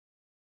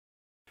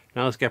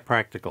Now let's get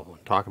practical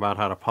and talk about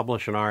how to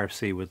publish an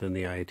RFC within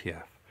the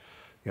IETF.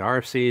 The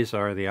RFCs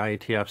are the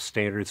IETF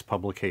standards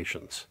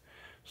publications.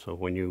 So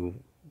when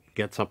you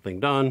get something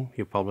done,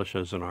 you publish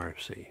as an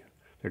RFC.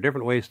 There are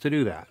different ways to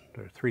do that.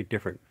 There are 3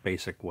 different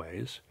basic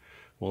ways.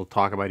 We'll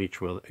talk about each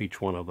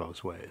one of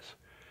those ways.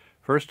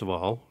 First of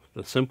all,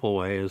 the simple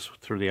way is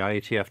through the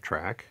IETF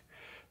track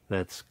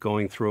that's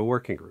going through a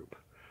working group.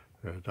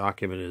 The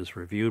document is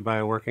reviewed by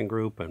a working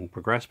group and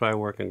progressed by a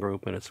working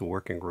group, and it's a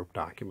working group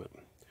document.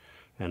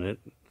 And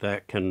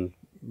that can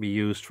be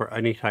used for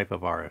any type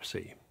of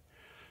RFC.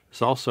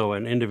 It's also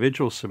an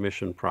individual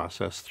submission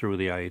process through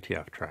the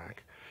IETF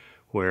track,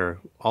 where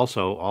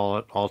also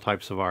all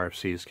types of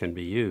RFCs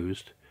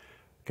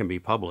can be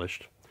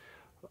published,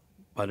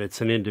 but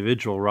it's an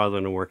individual rather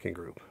than a working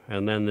group.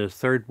 And then the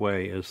third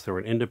way is through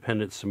an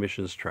independent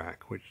submissions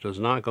track, which does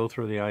not go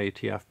through the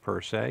IETF per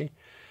se,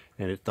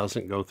 and it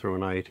doesn't go through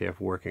an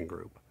IETF working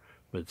group.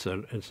 It's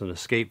an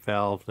escape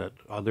valve that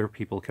other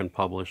people can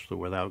publish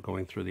without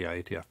going through the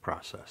IETF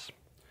process.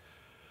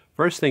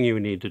 First thing you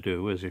need to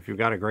do is, if you've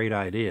got a great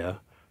idea,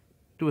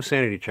 do a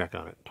sanity check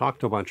on it. Talk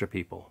to a bunch of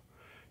people.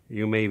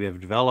 You may have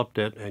developed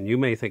it and you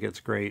may think it's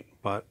great,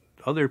 but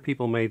other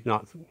people may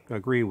not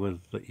agree with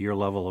your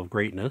level of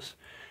greatness,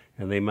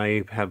 and they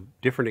may have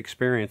different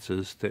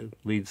experiences that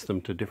leads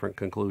them to different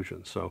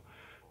conclusions. So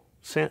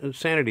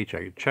sanity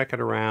check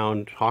it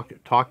around,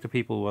 talk to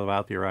people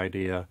about your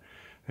idea,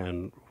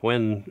 and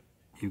when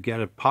you get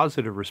a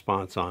positive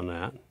response on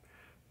that,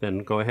 then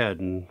go ahead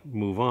and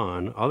move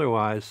on.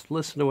 Otherwise,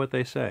 listen to what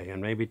they say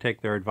and maybe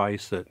take their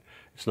advice that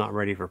it's not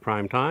ready for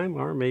prime time,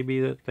 or maybe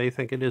that they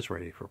think it is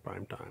ready for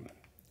prime time.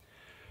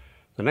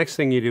 The next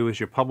thing you do is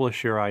you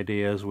publish your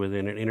ideas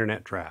within an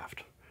internet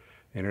draft.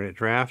 Internet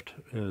draft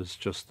is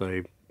just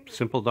a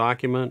simple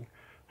document,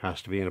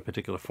 has to be in a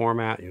particular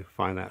format. You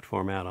find that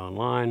format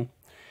online,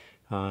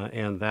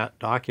 and that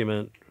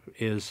document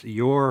is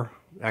your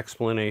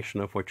explanation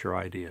of what your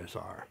ideas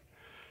are.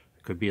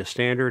 It could be a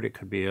standard, it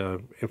could be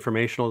an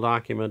informational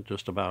document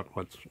just about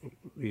what's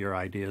your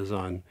ideas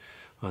on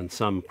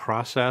some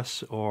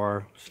process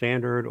or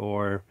standard,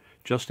 or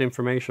just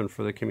information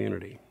for the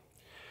community.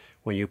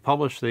 When you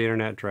publish the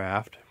internet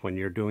draft, when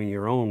you're doing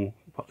your own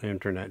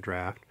internet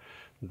draft,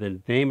 the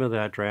name of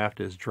that draft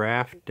is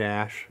draft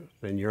dash,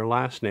 then your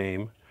last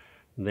name,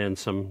 then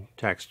some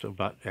text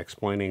about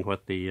explaining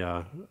what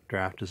the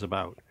draft is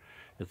about.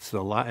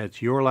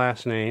 It's your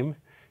last name.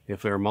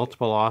 If there are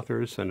multiple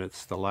authors, then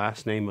it's the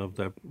last name of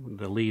the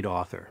lead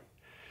author.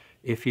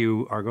 If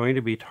you are going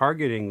to be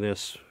targeting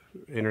this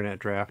internet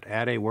draft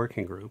at a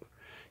working group,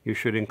 you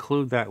should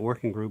include that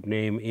working group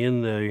name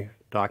in the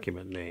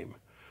document name.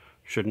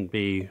 Shouldn't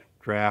be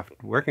draft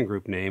working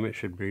group name. It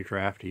should be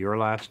draft your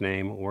last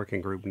name,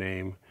 working group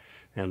name,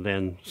 and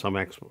then some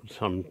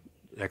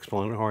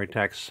explanatory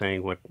text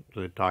saying what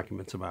the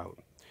document's about.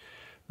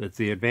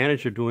 The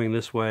advantage of doing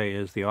this way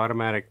is the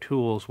automatic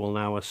tools will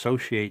now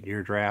associate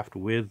your draft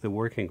with the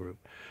working group.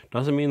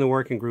 Doesn't mean the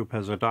working group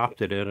has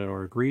adopted it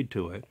or agreed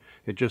to it.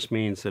 It just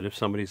means that if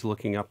somebody's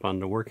looking up on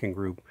the working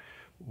group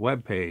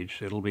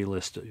webpage, it'll be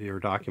listed. Your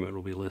document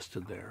will be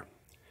listed there.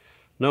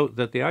 Note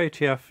that the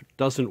IETF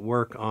doesn't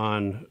work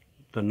on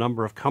the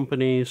number of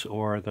companies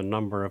or the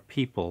number of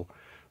people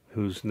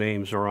whose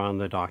names are on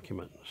the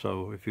document.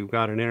 So if you've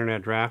got an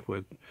internet draft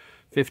with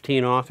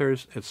 15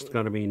 authors, it's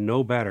going to be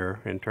no better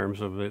in terms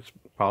of its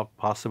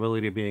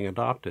possibility of being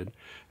adopted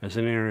as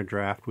an internet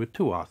draft with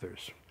 2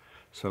 authors.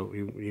 So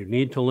you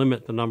need to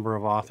limit the number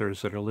of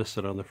authors that are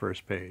listed on the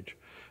first page.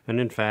 And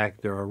in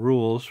fact, there are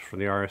rules from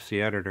the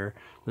RFC editor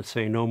that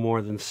say no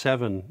more than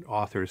 7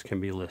 authors can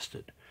be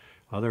listed.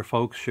 Other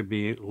folks should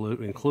be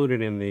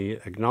included in the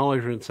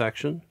acknowledgement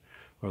section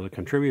or the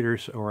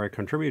contributors or a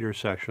contributor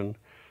section,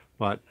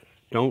 but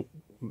don't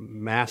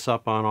mass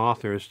up on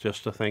authors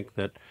just to think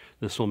that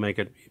this will make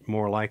it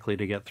more likely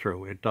to get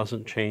through. It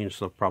doesn't change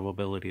the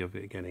probability of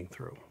it getting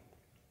through.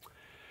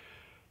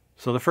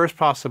 So the first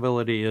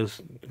possibility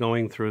is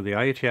going through the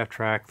IETF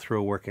track through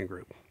a working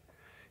group.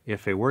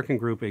 If a working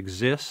group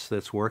exists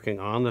that's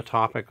working on the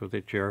topic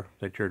that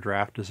your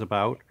draft is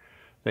about,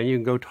 then you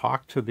can go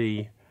talk to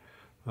the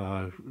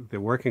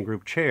working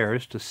group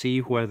chairs to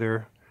see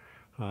whether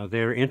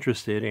they're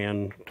interested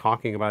in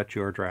talking about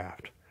your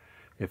draft.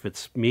 If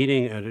it's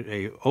meeting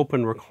an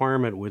open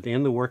requirement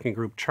within the working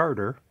group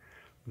charter,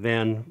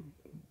 then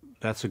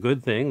that's a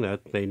good thing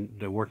that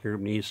the working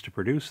group needs to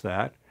produce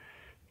that.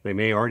 They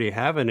may already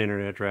have an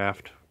internet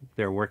draft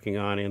they're working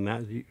on in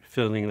that,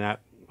 filling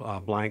that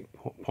blank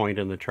point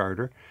in the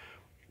charter.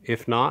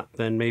 If not,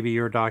 then maybe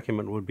your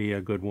document would be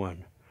a good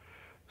one.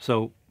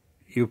 So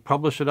you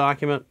publish a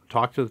document,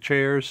 talk to the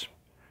chairs,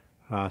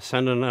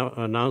 send an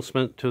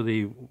announcement to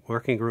the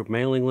working group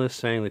mailing list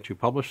saying that you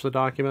published the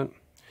document,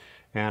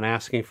 and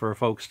asking for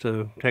folks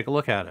to take a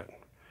look at it.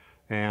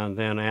 And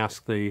then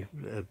ask a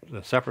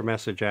separate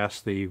message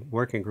asks the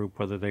working group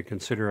whether they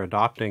consider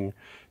adopting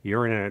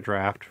your internet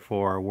draft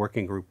for a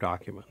working group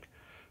document.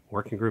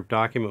 Working group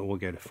document will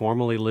get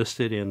formally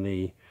listed in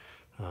the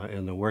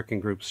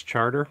working group's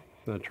charter,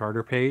 the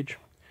charter page,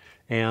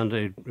 and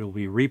it will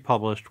be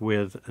republished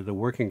with the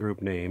working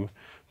group name,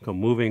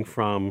 moving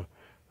from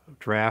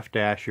draft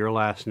dash your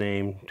last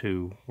name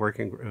to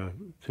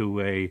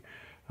a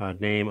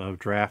name of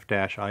draft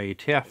dash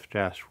IETF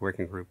dash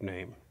working group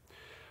name.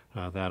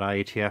 That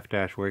IETF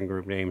dash working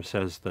group name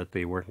says that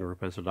the working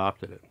group has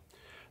adopted it.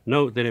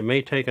 Note that it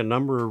may take a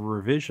number of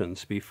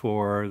revisions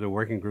before the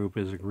working group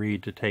is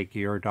agreed to take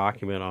your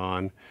document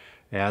on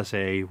as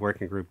a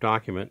working group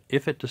document,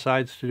 if it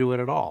decides to do it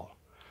at all.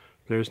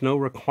 There's no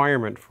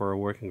requirement for a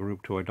working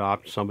group to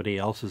adopt somebody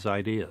else's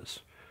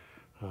ideas.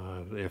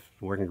 If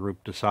the working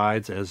group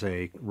decides as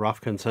a rough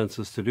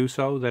consensus to do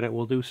so, then it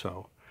will do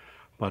so.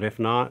 But if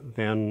not,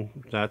 then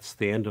that's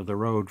the end of the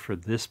road for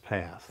this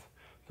path.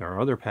 There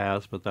are other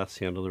paths, but that's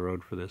the end of the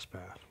road for this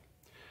path.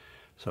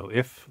 So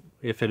if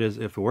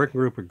the working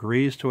group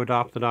agrees to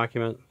adopt the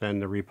document, then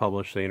they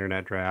republish the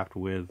Internet draft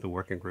with the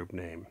working group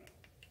name.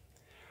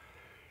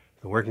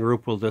 The working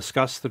group will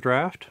discuss the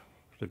draft.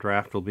 The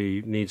draft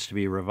needs to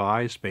be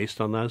revised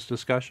based on those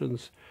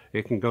discussions.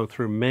 It can go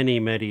through many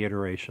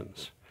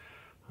iterations.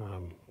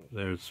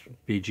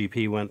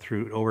 BGP went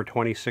through over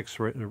 26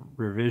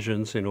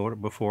 revisions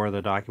before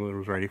the document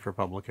was ready for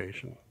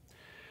publication.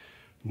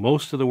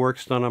 Most of the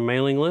work's done on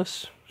mailing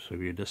lists. So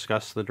you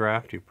discuss the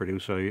draft, you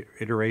produce an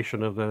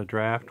iteration of the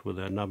draft with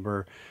an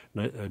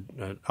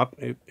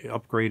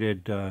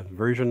upgraded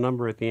version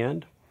number at the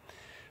end.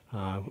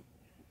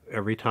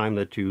 Every time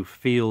that you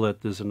feel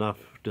that there's enough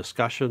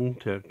discussion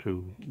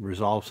to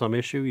resolve some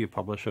issue, you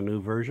publish a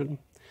new version.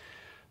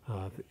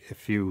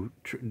 If you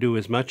do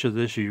as much of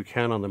this as you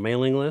can on the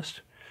mailing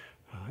list,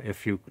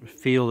 if you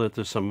feel that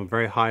there's some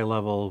very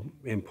high-level,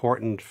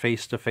 important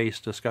face-to-face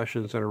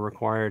discussions that are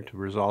required to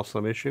resolve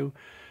some issue,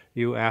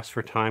 you ask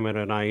for time at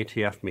an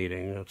IETF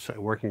meeting,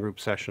 a working group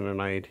session, an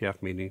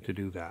IETF meeting to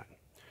do that.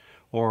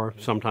 Or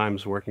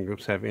sometimes working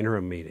groups have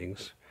interim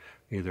meetings,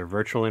 either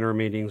virtual interim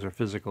meetings or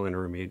physical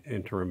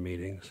interim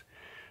meetings,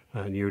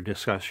 and you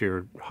discuss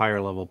your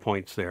higher-level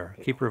points there.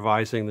 Keep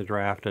revising the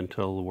draft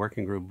until the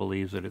working group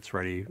believes that it's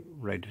ready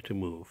to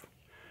move.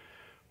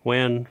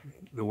 When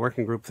the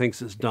working group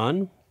thinks it's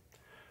done,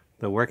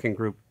 the working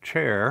group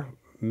chair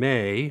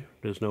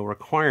there's no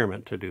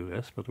requirement to do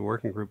this, but the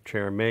working group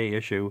chair may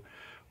issue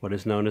what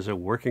is known as a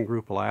working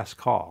group last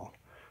call.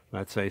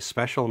 That's a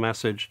special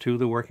message to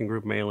the working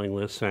group mailing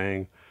list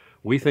saying,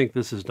 we think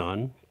this is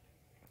done.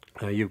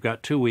 You've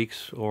got 2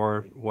 weeks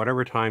or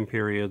whatever time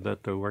period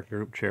that the working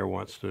group chair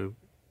wants to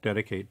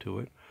dedicate to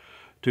it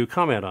to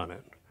comment on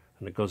it.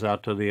 And it goes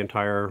out to the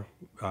entire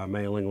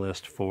mailing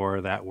list for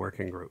that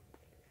working group.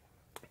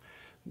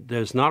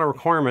 There's not a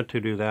requirement to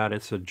do that.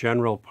 It's a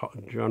general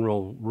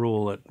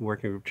rule that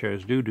working group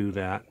chairs do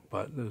that,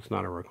 but there's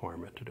not a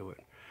requirement to do it.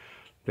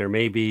 There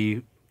may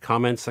be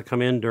comments that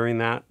come in during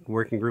that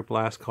working group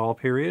last call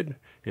period.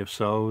 If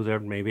so, there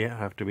maybe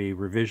have to be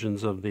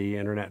revisions of the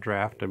Internet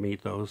draft to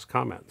meet those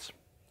comments.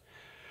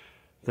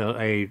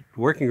 A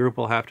working group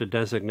will have to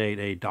designate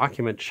a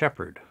document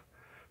shepherd.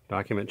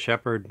 Document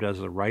shepherd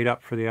does a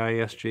write-up for the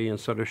ISG and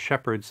sort of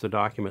shepherds the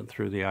document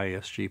through the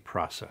ISG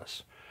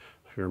process.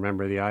 If you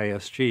remember, the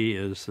ISG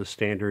is the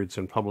standards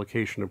and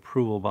publication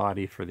approval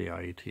body for the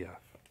IETF.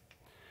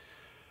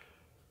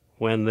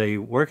 When the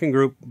working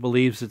group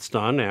believes it's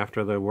done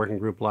after the working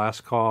group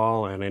last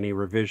call and any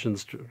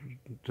revisions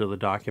to the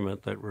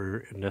document that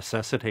were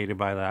necessitated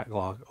by that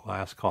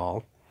last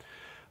call,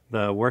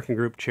 the working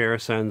group chair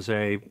sends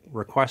a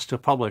request to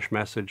publish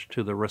message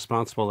to the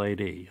responsible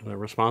AD. And the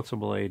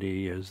responsible AD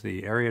is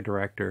the area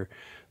director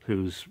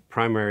whose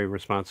primary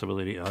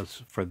responsibility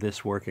is for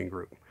this working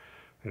group.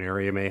 An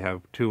area may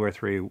have 2 or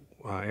 3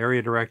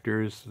 area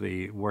directors.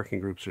 The working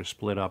groups are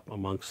split up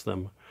amongst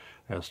them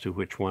as to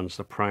which one's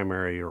the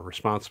primary or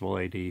responsible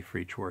AD for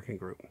each working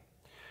group.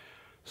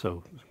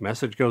 So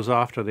message goes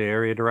off to the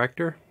area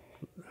director.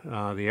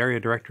 The area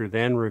director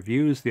then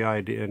reviews the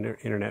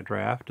Internet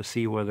draft to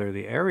see whether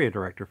the area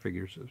director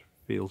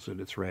feels that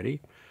it's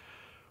ready.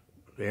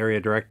 The area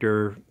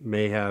director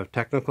may have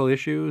technical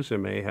issues, it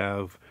may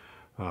have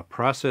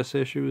process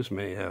issues,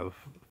 may have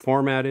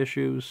format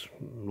issues,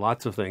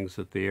 lots of things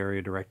that the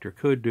area director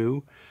could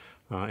do.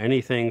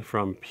 Anything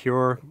from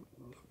pure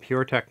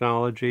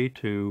technology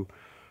to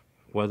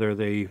whether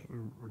the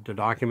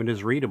document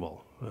is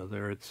readable,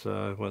 whether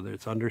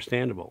it's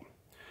understandable.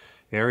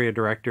 The area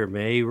director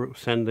may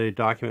send the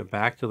document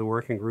back to the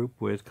working group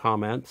with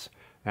comments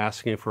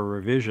asking for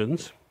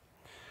revisions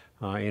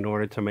in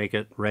order to make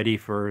it ready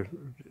for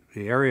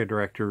the area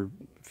director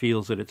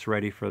feels that it's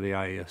ready for the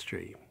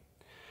ISG.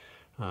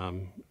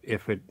 When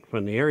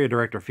the area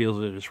director feels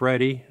that it's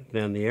ready,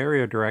 then the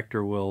area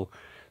director will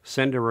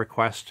send a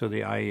request to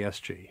the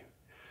IESG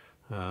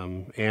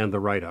and the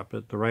write-up.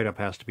 The write-up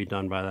has to be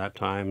done by that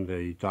time.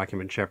 The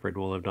document shepherd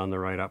will have done the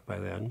write-up by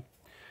then.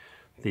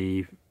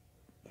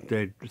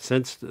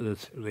 Since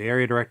the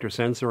area director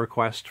sends the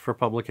request for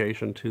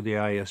publication to the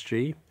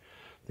ISG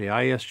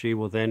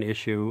will then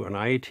issue an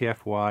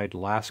IETF-wide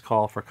last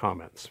call for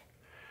comments.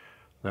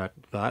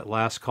 That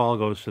last call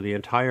goes to the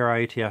entire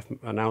IETF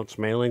announced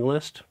mailing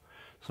list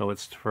So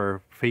it's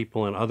for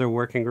people in other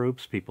working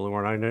groups, people who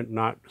are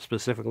not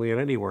specifically in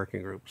any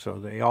working group. So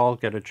they all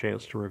get a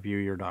chance to review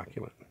your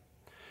document.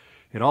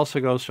 It also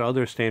goes to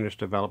other standards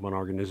development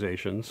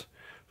organizations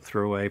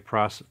through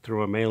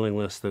a mailing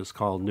list that's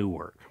called New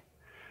Work.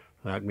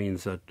 That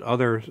means that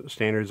other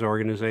standards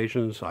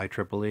organizations,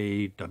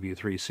 IEEE,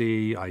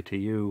 W3C,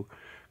 ITU,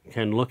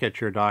 can look at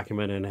your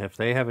document, and if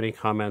they have any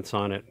comments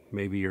on it,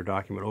 maybe your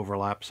document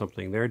overlaps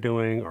something they're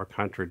doing or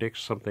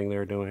contradicts something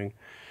they're doing,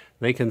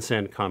 they can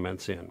send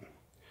comments in.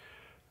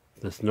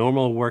 The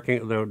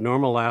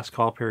normal last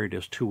call period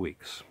is 2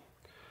 weeks.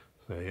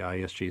 The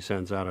ISG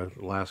sends out a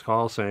last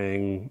call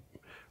saying,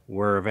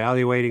 we're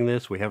evaluating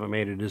this, we haven't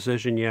made a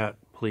decision yet,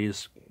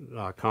 please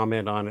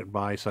comment on it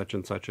by such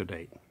and such a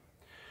date.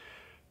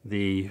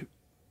 There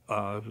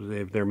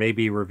may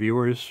be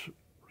reviewers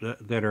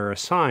that are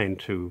assigned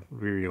to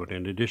review it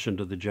in addition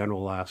to the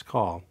general last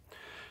call.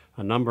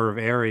 A number of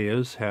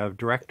areas have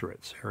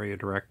directorates. Area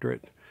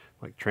directorate,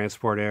 like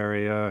transport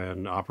area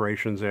and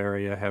operations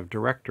area, have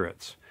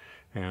directorates.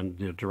 And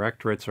the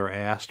directorates are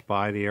asked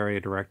by the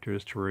area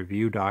directors to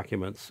review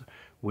documents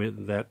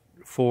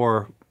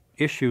for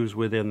issues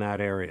within that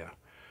area.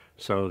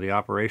 So the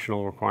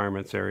operational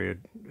requirements area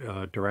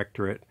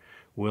directorate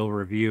will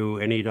review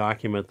any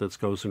document that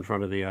goes in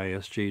front of the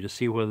ISG to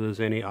see whether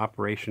there's any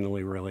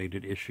operationally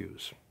related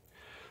issues.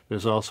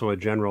 There's also a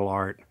general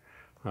art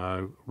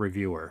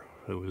reviewer,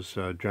 who is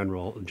a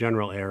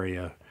general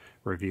area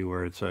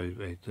reviewer. It's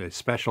a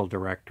special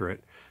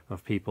directorate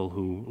of people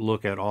who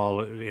look at all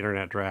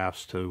internet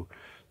drafts to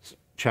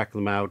check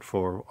them out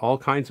for all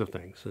kinds of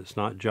things. It's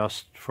not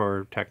just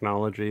for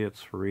technology,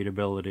 it's for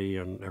readability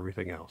and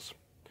everything else.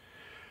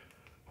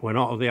 When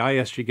the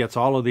ISG gets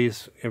all of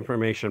these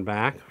information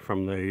back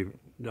from the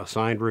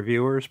assigned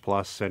reviewers,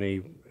 plus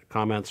any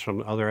comments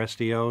from other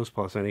SDOs,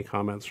 plus any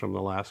comments from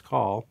the last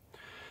call,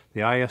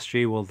 the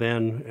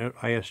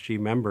ISG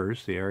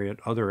members,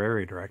 other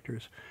area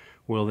directors,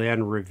 will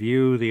then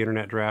review the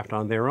internet draft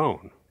on their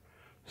own.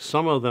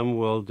 Some of them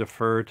will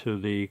defer to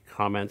the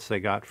comments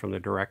they got from the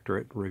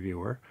directorate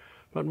reviewer,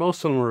 but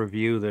most of them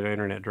review the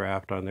internet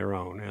draft on their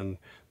own, and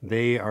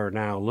they are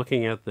now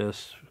looking at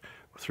this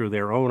through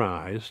their own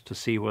eyes to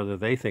see whether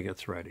they think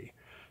it's ready.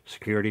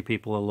 Security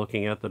people are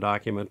looking at the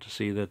document to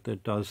see that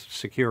it does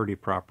security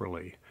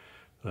properly.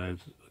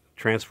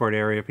 Transport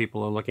area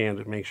people are looking at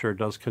it to make sure it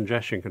does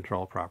congestion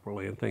control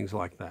properly and things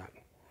like that.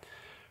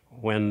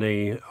 When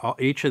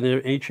each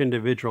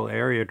individual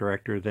area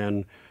director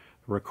then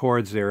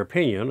records their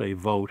opinion, a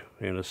vote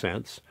in a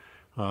sense,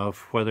 of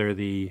whether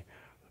the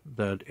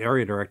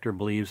area director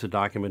believes the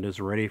document is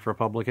ready for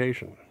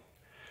publication.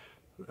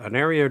 An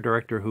area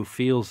director who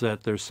feels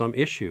that there's some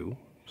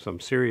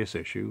serious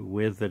issue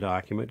with the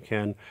document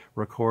can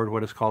record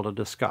what is called a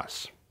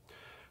discuss.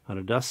 And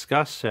a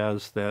discuss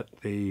says that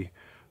the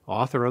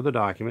author of the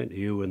document,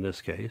 you in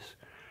this case,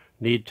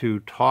 need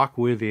to talk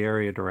with the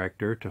area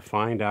director to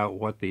find out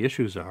what the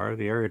issues are.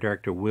 The area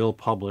director will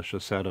publish a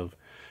set of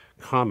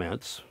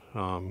comments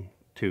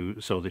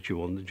so that you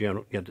will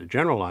get the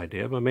general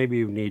idea, but maybe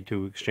you need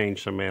to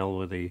exchange some mail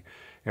with the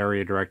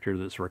area director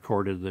that's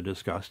recorded the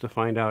discuss to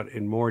find out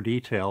in more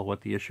detail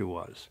what the issue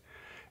was,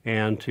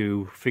 and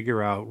to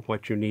figure out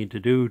what you need to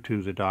do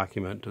to the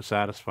document to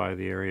satisfy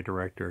the area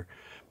director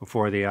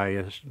before the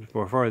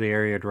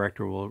area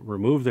director will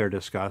remove their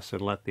discuss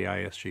and let the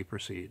ISG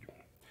proceed.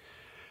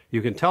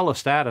 You can tell the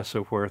status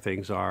of where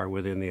things are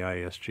within the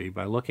ISG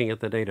by looking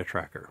at the data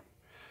tracker.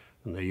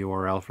 And the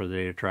URL for the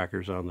data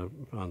tracker is on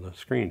the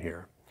screen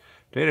here.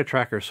 Data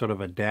tracker is sort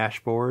of a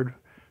dashboard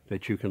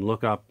that you can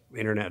look up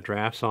internet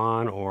drafts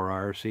on or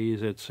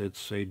RFCs.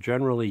 It's a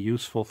generally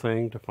useful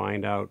thing to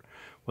find out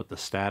what the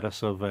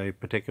status of a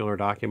particular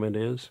document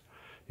is.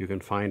 You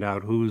can find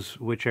out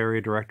which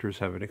area directors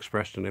have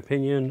expressed an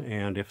opinion,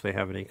 and if they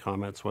have any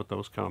comments, what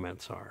those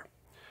comments are.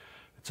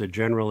 It's a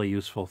generally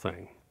useful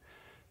thing.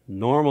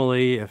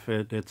 Normally,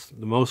 it's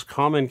the most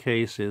common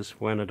case is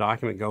when a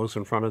document goes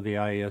in front of the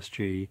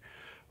ISG,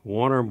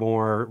 one or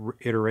more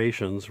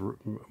iterations,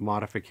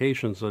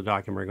 modifications of the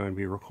document are going to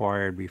be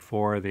required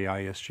before the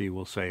ISG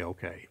will say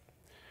okay.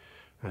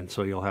 And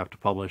so you'll have to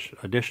publish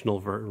additional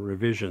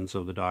revisions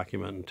of the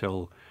document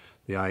until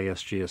the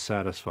ISG is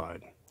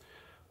satisfied.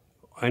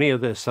 Any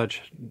of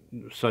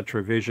such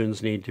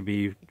revisions need to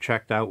be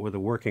checked out with a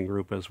working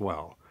group as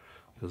well,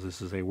 because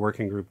this is a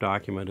working group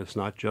document. It's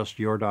not just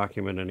your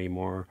document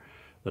anymore.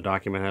 The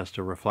document has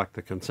to reflect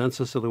the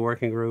consensus of the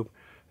working group,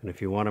 and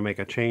if you want to make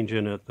a change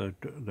in it,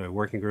 the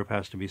working group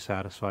has to be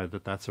satisfied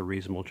that that's a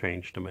reasonable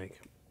change to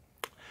make.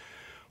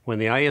 When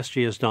the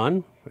ISG is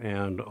done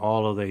and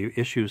all of the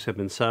issues have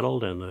been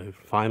settled and the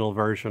final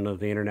version of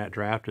the internet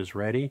draft is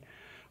ready,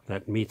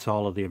 that meets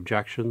all of the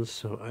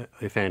objections,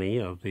 if any,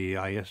 of the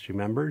ISG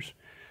members,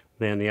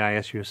 then the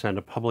ISG will send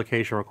a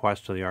publication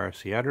request to the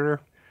RFC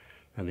editor,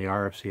 and the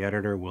RFC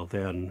editor will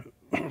then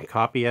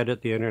copy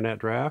edit the internet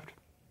draft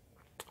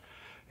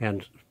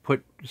and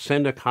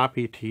send a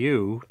copy to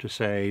you to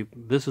say,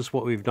 this is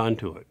what we've done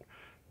to it.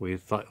 We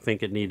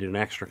think it needed an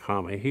extra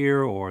comma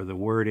here, or the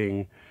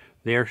wording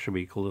there should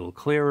be a little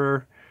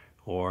clearer,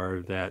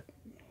 or that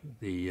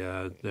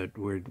that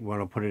we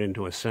want to put it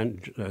into a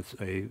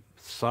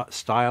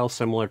style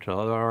similar to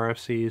other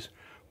RFCs,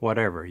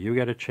 whatever. You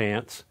get a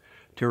chance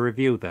to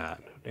review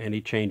that, any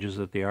changes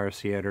that the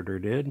RFC editor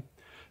did,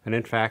 and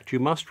in fact, you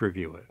must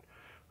review it.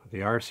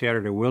 The RFC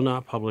editor will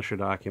not publish a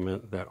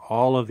document that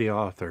all of the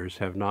authors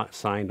have not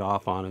signed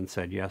off on and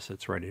said, yes,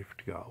 it's ready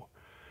to go.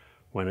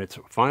 When it's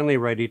finally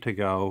ready to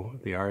go,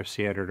 the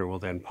RFC editor will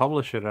then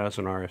publish it as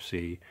an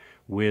RFC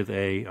with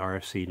a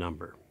RFC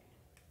number.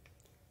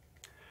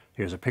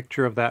 Here's a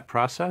picture of that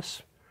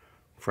process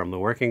from the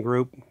working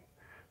group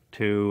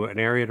to an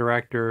area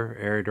director.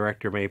 Area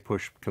director may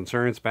push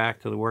concerns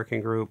back to the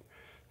working group.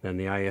 Then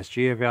the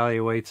ISG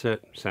evaluates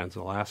it, sends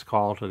a last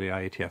call to the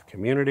IETF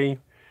community,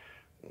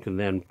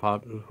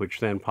 which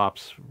then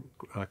pops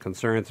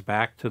concerns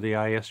back to the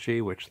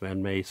ISG, which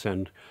then may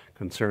send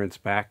concerns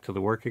back to the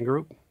working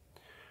group.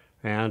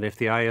 And if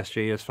the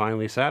ISG is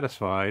finally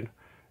satisfied,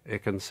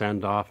 it can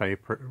send off a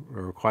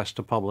request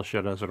to publish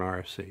it as an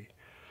RFC.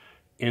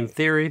 In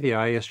theory, the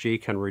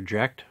ISG can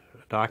reject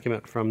a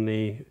document from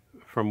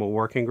a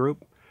working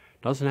group.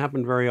 Doesn't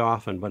happen very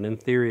often, but in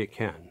theory it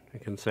can.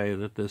 It can say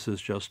that this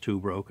is just too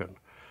broken.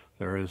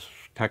 There is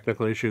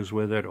technical issues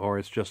with it, or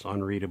it's just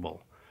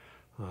unreadable.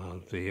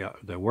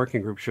 The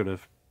working group should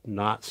have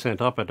not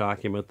sent up a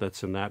document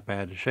that's in that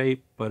bad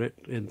shape, but it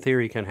in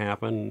theory can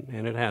happen,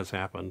 and it has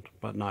happened,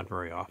 but not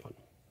very often.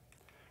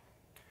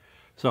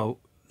 So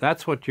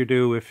that's what you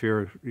do if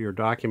your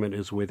document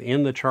is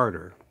within the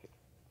charter.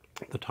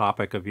 The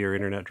topic of your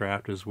internet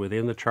draft is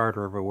within the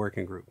charter of a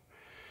working group.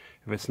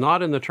 If it's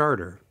not in the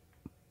charter,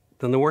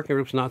 then the working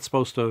group's not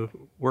supposed to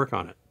work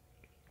on it.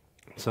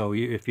 So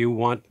if you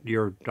want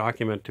your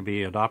document to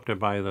be adopted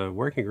by the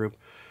working group,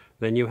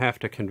 then you have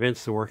to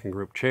convince the working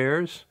group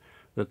chairs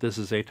that this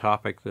is a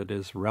topic that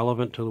is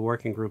relevant to the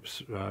working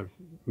group's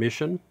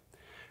mission,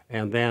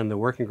 and then the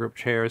working group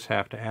chairs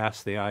have to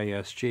ask the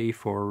ISG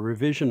for a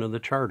revision of the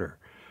charter.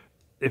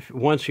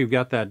 Once you've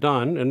got that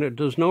done, and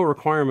there's no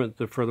requirement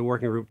for the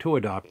working group to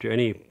adopt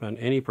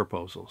any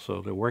proposal, so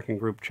the working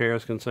group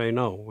chairs can say,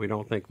 no, we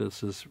don't think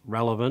this is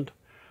relevant,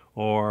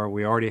 or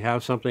we already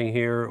have something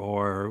here,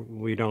 or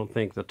we don't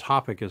think the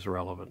topic is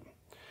relevant.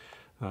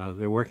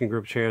 The working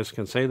group chairs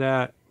can say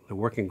that. The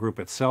working group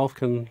itself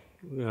can,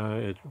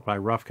 by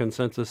rough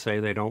consensus, say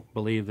they don't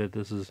believe that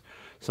this is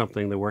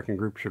something the working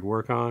group should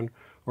work on.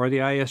 Or the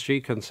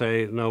ISG can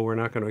say, no, we're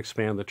not going to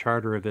expand the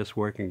charter of this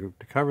working group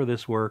to cover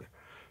this work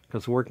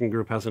because the working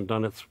group hasn't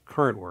done its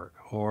current work,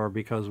 or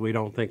because we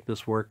don't think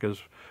this work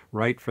is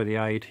right for the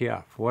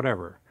IETF,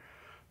 whatever.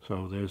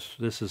 So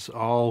this is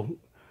all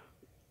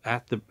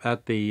at the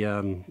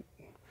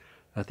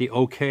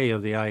okay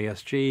of the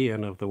ISG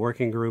and of the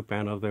working group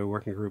and of the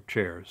working group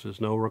chairs. There's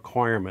no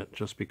requirement,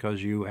 just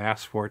because you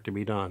ask for it to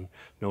be done,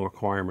 no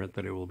requirement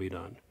that it will be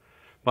done.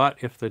 But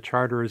if the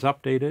charter is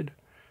updated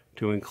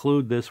to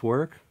include this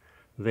work,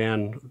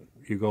 then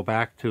you go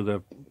back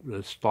to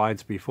the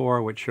slides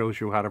before, which shows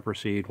you how to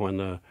proceed when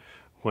an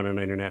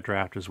internet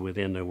draft is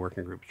within the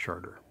working group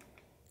charter.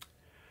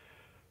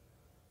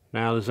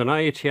 Now, there's an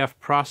IETF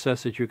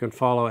process that you can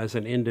follow as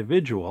an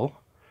individual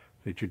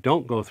that you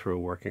don't go through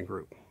a working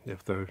group.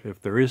 If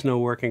there is no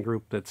working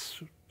group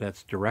that's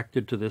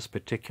directed to this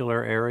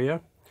particular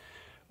area,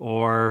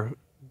 or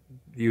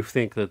you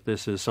think that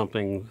this is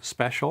something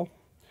special,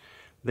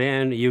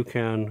 then you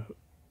can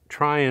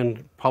try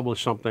and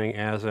publish something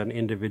as an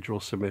individual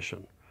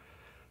submission.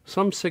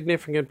 Some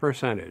significant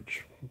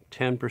percentage,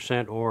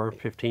 10% or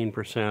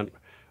 15%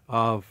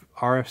 of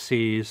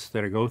RFCs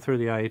that go through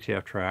the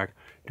IETF track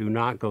do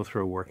not go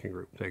through a working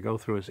group. They go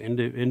through as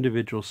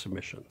individual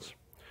submissions.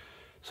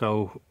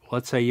 So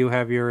let's say you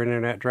have your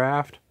internet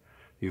draft.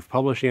 You've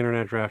published the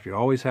internet draft. You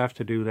always have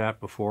to do that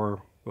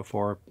before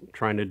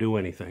trying to do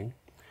anything.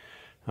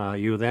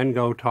 You then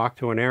go talk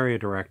to an area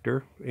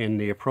director in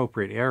the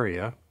appropriate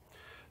area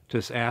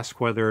to ask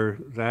whether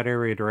that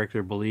area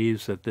director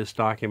believes that this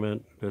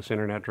document, this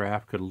internet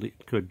draft,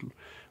 could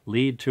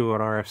lead to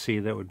an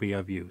RFC that would be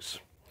of use.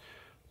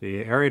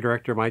 The area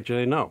director might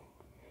say no,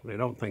 they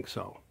don't think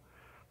so.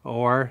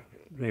 Or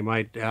they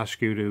might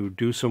ask you to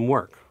do some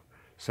work,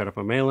 set up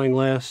a mailing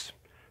list,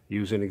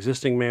 use an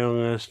existing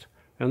mailing list,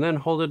 and then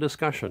hold a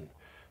discussion.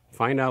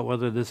 Find out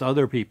whether there's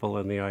other people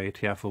in the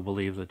IETF who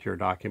believe that your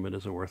document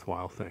is a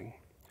worthwhile thing.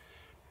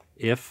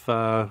 If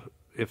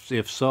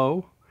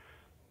so,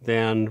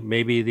 then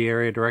maybe the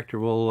area director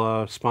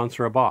will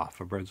sponsor a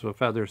BOF, a Birds of a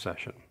Feather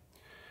session.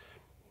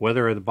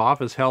 Whether the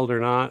BOF is held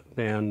or not,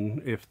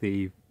 then if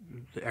the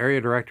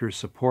area director is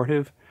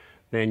supportive,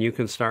 then you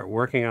can start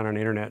working on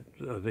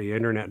the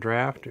internet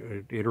draft,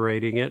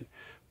 iterating it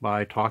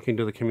by talking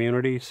to the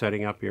community,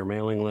 setting up your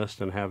mailing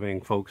list, and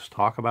having folks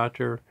talk about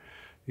your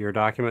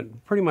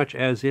document pretty much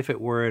as if it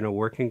were in a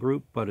working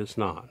group, but it's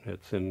not.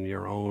 It's in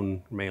your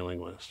own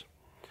mailing list.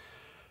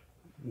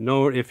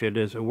 Note, if it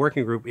is a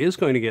working group is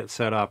going to get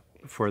set up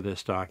for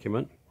this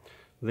document,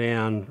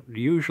 then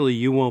usually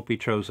you won't be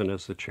chosen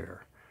as the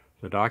chair.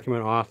 The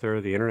document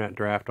author, the internet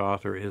draft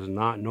author, is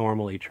not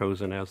normally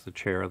chosen as the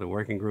chair of the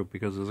working group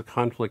because there's a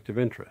conflict of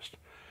interest.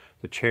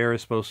 The chair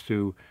is supposed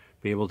to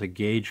be able to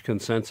gauge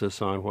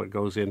consensus on what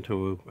goes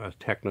into a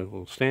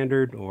technical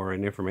standard or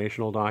an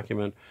informational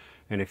document.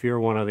 And if you're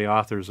one of the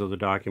authors of the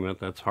document,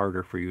 that's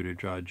harder for you to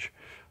judge,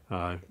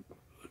 to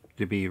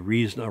be a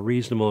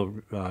reasonable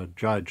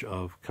judge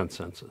of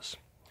consensus.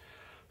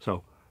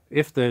 So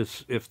if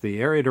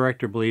the area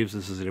director believes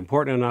this is an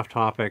important enough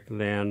topic,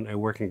 then a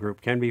working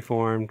group can be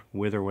formed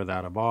with or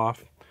without a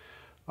BOF.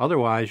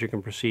 Otherwise, you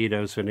can proceed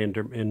as an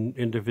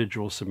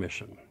individual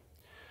submission,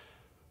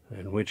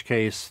 in which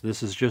case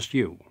this is just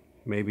you,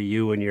 maybe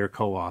you and your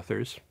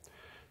co-authors.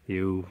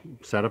 You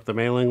set up the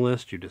mailing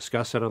list, you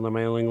discuss it on the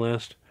mailing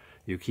list,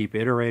 you keep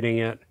iterating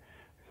it,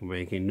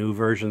 making new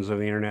versions of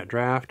the internet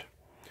draft.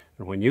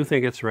 And when you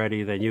think it's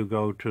ready, then you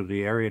go to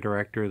the area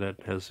director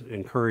that has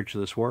encouraged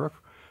this work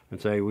and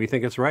say, we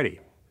think it's ready.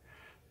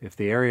 If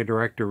the area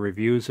director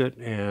reviews it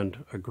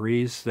and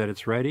agrees that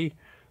it's ready,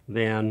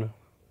 then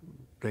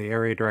the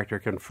area director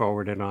can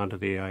forward it on to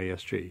the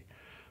ISG.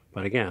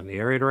 But again, the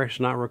area director is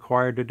not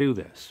required to do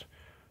this.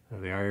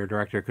 The area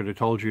director could have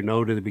told you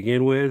no to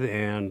begin with,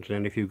 and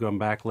then if you come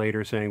back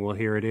later saying, well,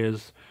 here it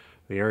is,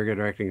 the area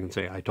director can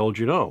say, I told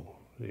you no.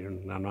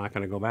 I'm not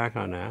going to go back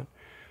on that.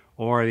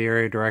 Or the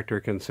area director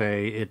can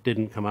say, it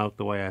didn't come out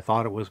the way I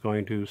thought it was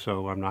going to,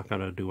 so I'm not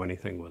going to do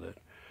anything with it.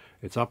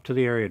 It's up to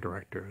the area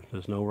director.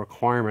 There's no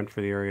requirement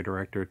for the area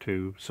director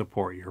to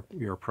support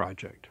your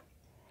project.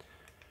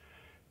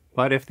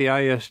 But if the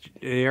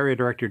area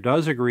director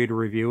does agree to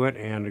review it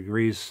and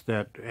agrees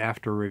that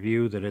after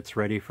review that it's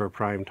ready for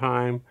prime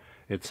time,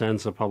 it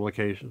sends the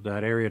publication.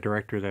 That area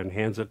director then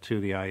hands it to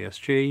the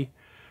ISG,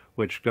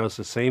 which does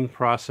the same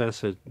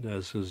process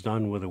as is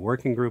done with a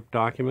working group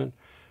document,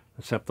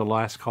 except the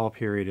last call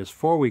period is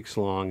 4 weeks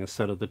long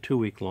instead of the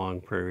 2-week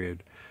long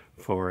period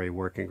for a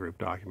working group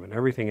document.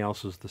 Everything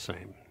else is the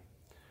same.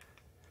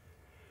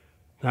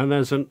 Then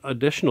there's an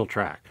additional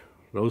track.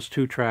 Those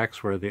two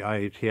tracks were the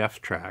IETF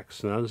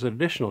tracks. Now there's an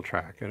additional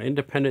track, an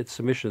independent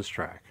submissions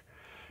track.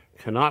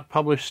 Cannot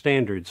publish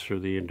standards for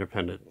the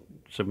independent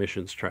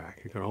submissions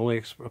track. You can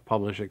only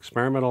publish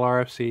experimental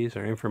RFCs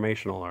or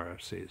informational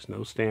RFCs.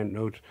 No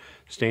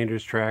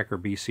standards track or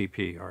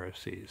BCP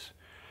RFCs.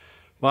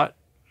 But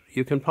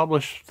you can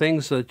publish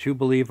things that you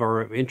believe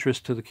are of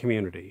interest to the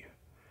community.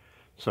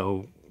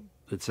 So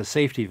it's a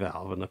safety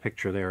valve, and the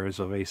picture there is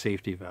of a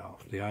safety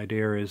valve. The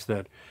idea is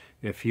that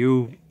if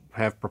you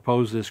have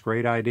proposed this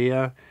great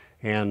idea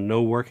and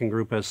no working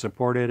group has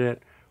supported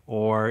it,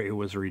 or it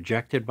was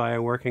rejected by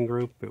a working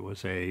group, it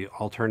was an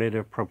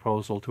alternative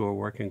proposal to a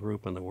working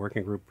group and the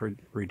working group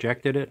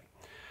rejected it,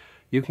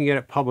 you can get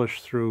it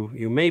published through,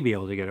 you may be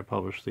able to get it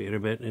published through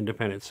the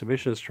independent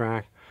submissions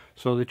track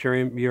so that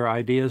your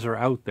ideas are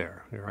out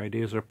there. Your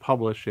ideas are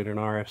published in an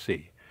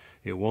RFC.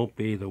 It won't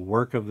be the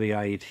work of the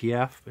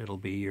IETF, it'll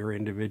be your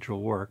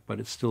individual work, but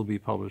it'll still be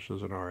published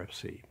as an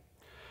RFC.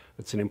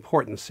 It's an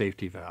important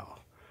safety valve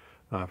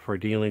for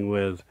dealing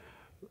with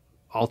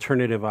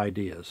alternative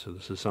ideas. So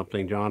this is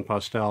something John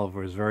Postel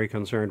was very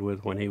concerned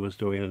with when he was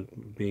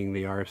being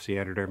the RFC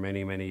editor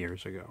many, many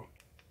years ago.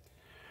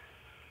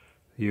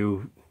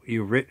 You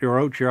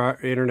wrote your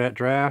internet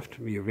draft,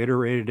 you've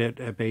iterated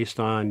it based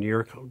on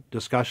your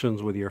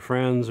discussions with your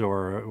friends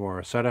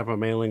or set up a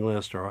mailing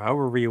list or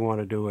however you want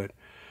to do it.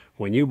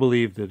 When you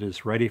believe that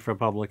it's ready for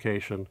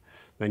publication,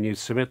 then you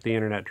submit the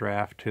internet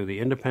draft to the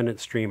independent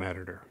stream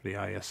editor, the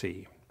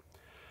ISE.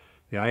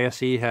 The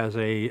ISE has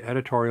an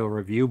editorial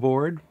review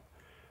board.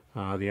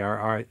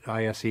 The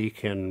ISE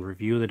can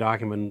review the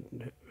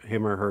document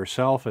him or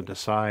herself and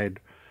decide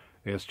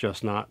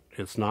it's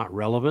not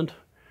relevant.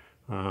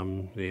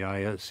 The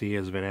ISE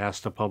has been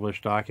asked to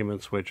publish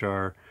documents which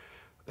are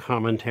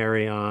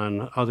commentary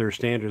on other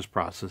standards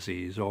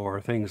processes or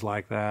things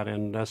like that,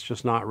 and that's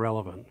just not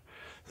relevant.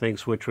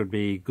 Things which would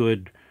be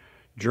good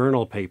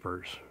journal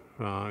papers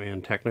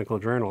in technical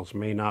journals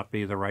may not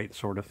be the right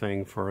sort of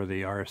thing for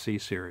the RFC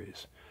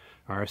series.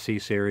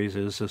 RFC series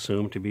is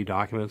assumed to be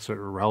documents that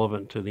are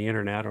relevant to the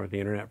internet or the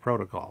internet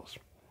protocols.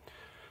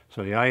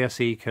 So the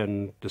ISE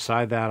can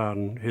decide that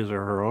on his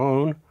or her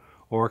own,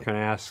 or can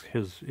ask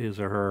his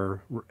or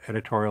her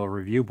editorial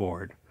review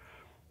board.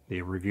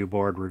 The review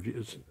board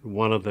reviews,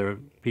 one of the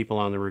people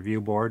on the review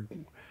board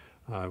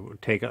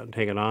take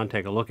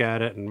a look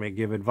at it and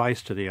give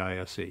advice to the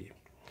ISE.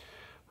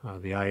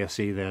 The ISE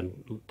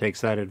then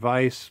takes that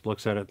advice,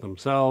 looks at it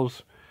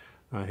themselves,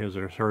 his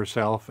or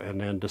herself, and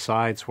then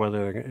decides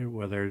whether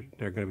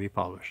they're going to be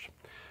published.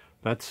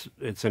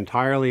 It's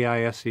entirely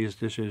ISE's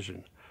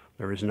decision.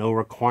 There is no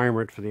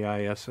requirement for the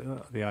ISE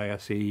and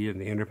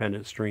the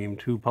independent stream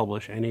to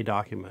publish any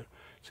document.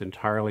 It's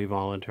entirely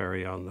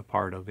voluntary on the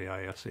part of the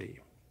ISE.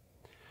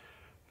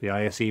 The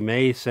ISE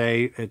may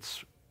say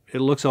it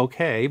looks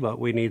okay, but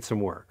we need some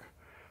work.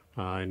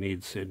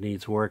 It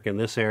needs work in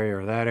this area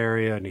or that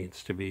area. It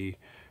needs to be,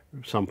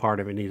 some part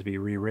of it needs to be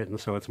rewritten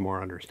so it's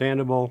more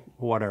understandable,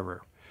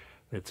 whatever.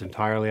 It's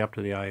entirely up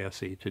to the ISE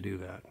to do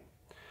that.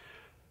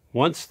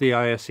 Once the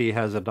ISE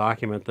has a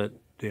document that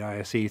the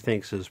ISE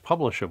thinks is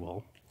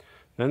publishable,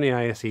 then the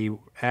ISE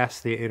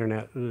asks the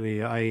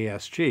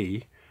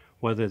IESG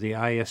whether the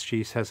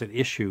ISG has an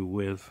issue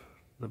with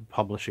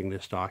publishing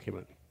this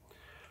document.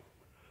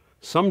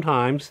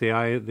 Sometimes the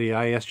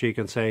ISG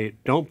can say,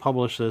 don't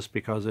publish this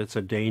because it's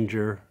a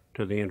danger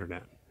to the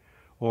internet,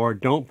 or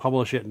don't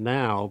publish it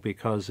now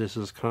because this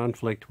is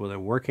conflict with a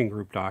working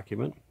group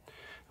document,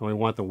 and we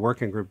want the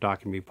working group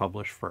document to be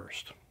published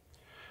first.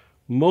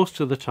 Most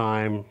of the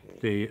time,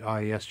 the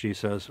ISG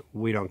says,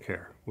 we don't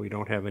care. We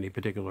don't have any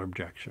particular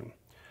objection.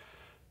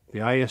 The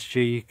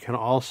ISG can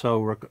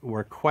also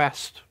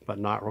request, but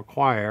not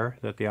require,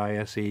 that the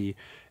ISE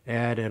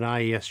add an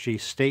IESG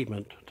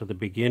statement to the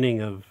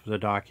beginning of the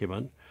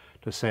document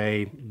to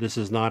say, this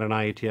is not an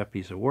IETF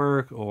piece of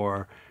work,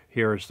 or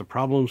here's the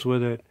problems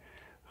with it.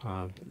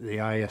 The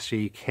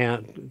ISG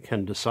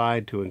can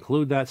decide to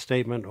include that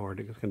statement, or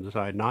can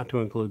decide not to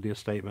include the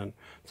statement.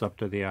 It's up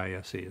to the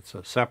ISE. It's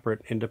a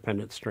separate,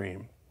 independent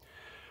stream.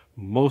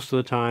 Most of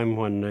the time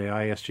when the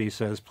ISG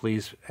says,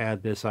 please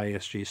add this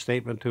ISG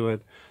statement to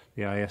it,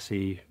 the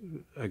ISE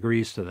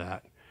agrees to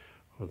that.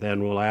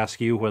 Then we'll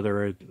ask you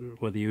whether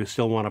you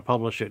still want to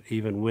publish it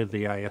even with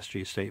the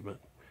ISG statement.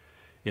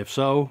 If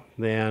so,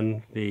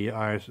 then the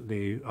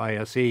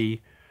ISE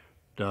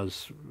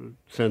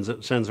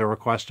sends a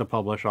request to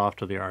publish off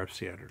to the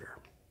RFC editor.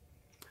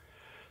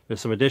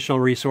 There's some additional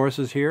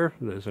resources here.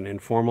 There's an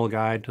informal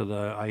guide to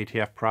the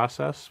IETF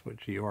process,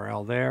 which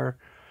URL there.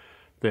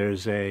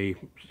 There's a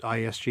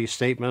ISG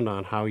statement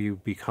on how you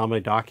become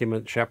a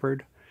document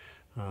shepherd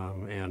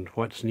and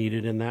what's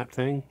needed in that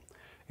thing.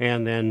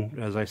 And then,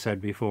 as I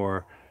said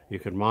before, you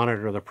can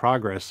monitor the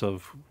progress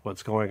of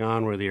what's going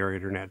on with your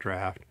internet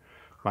draft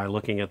by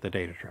looking at the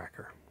data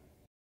tracker.